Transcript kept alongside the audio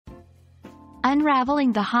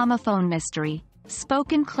Unraveling the Homophone Mystery,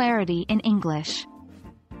 Spoken Clarity in English.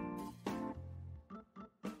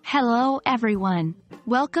 Hello everyone.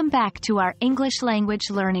 Welcome back to our English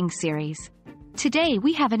language learning series. Today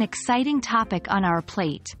we have an exciting topic on our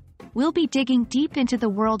plate. We'll be digging deep into the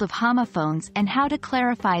world of homophones and how to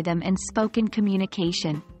clarify them in spoken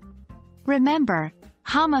communication. Remember,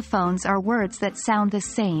 homophones are words that sound the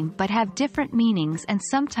same but have different meanings and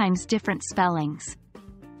sometimes different spellings.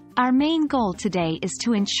 Our main goal today is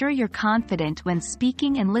to ensure you're confident when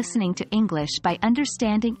speaking and listening to English by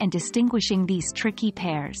understanding and distinguishing these tricky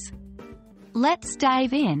pairs. Let's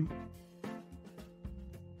dive in.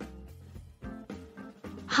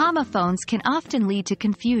 Homophones can often lead to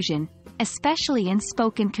confusion, especially in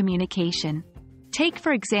spoken communication. Take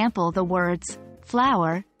for example the words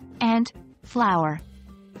flower and flower.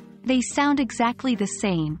 They sound exactly the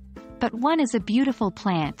same, but one is a beautiful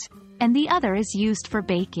plant, and the other is used for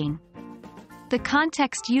baking. The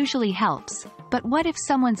context usually helps, but what if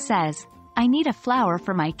someone says, "I need a flour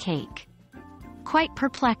for my cake"? Quite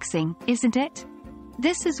perplexing, isn't it?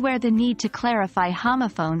 This is where the need to clarify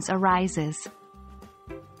homophones arises.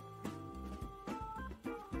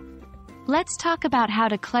 Let's talk about how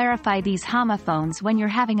to clarify these homophones when you're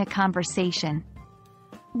having a conversation.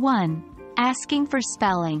 1. Asking for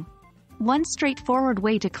spelling. One straightforward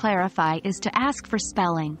way to clarify is to ask for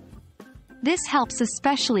spelling. This helps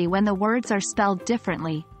especially when the words are spelled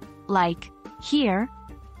differently, like here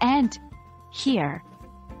and here.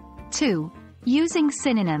 2. Using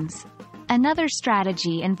synonyms. Another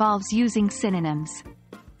strategy involves using synonyms.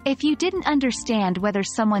 If you didn't understand whether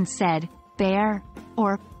someone said bear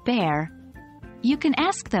or bear, you can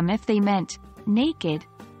ask them if they meant naked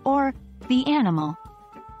or the animal.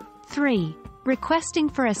 3. Requesting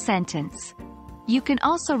for a sentence. You can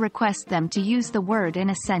also request them to use the word in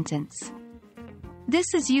a sentence.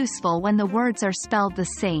 This is useful when the words are spelled the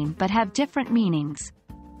same but have different meanings,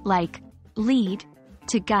 like lead,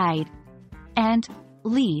 to guide, and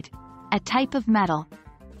lead, a type of metal.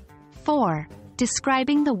 4.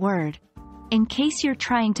 Describing the word. In case you're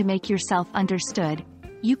trying to make yourself understood,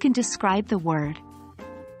 you can describe the word.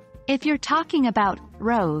 If you're talking about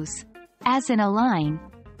rows, as in a line,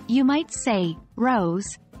 you might say rows,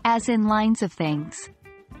 as in lines of things.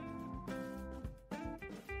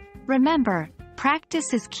 Remember,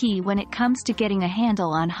 practice is key when it comes to getting a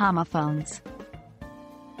handle on homophones.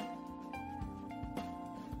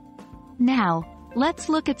 Now, let's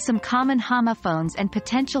look at some common homophones and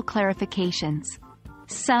potential clarifications.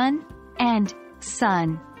 Sun and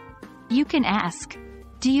sun. You can ask,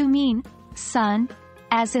 "Do you mean sun,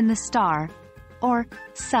 as in the star, or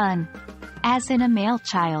sun, as in a male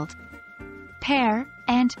child?" Pair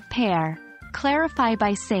and pair. Clarify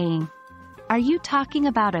by saying, "Are you talking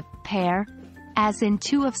about a pear, as in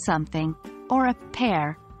two of something, or a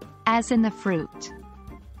pear, as in the fruit?"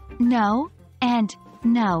 No and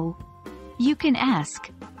no. You can ask,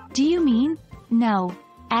 "Do you mean no,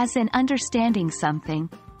 as in understanding something,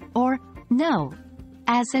 or no,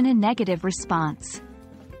 as in a negative response?"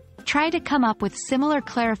 Try to come up with similar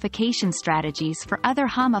clarification strategies for other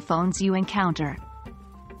homophones you encounter.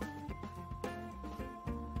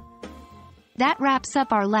 That wraps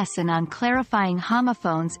up our lesson on clarifying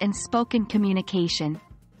homophones in spoken communication.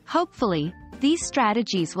 Hopefully, these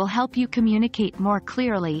strategies will help you communicate more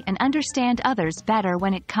clearly and understand others better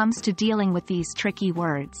when it comes to dealing with these tricky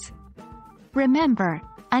words. Remember,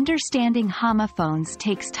 understanding homophones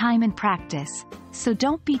takes time and practice, so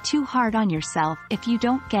don't be too hard on yourself if you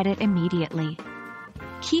don't get it immediately.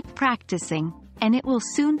 Keep practicing, and it will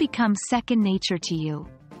soon become second nature to you.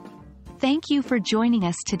 Thank you for joining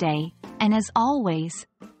us today, and as always,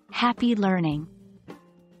 happy learning.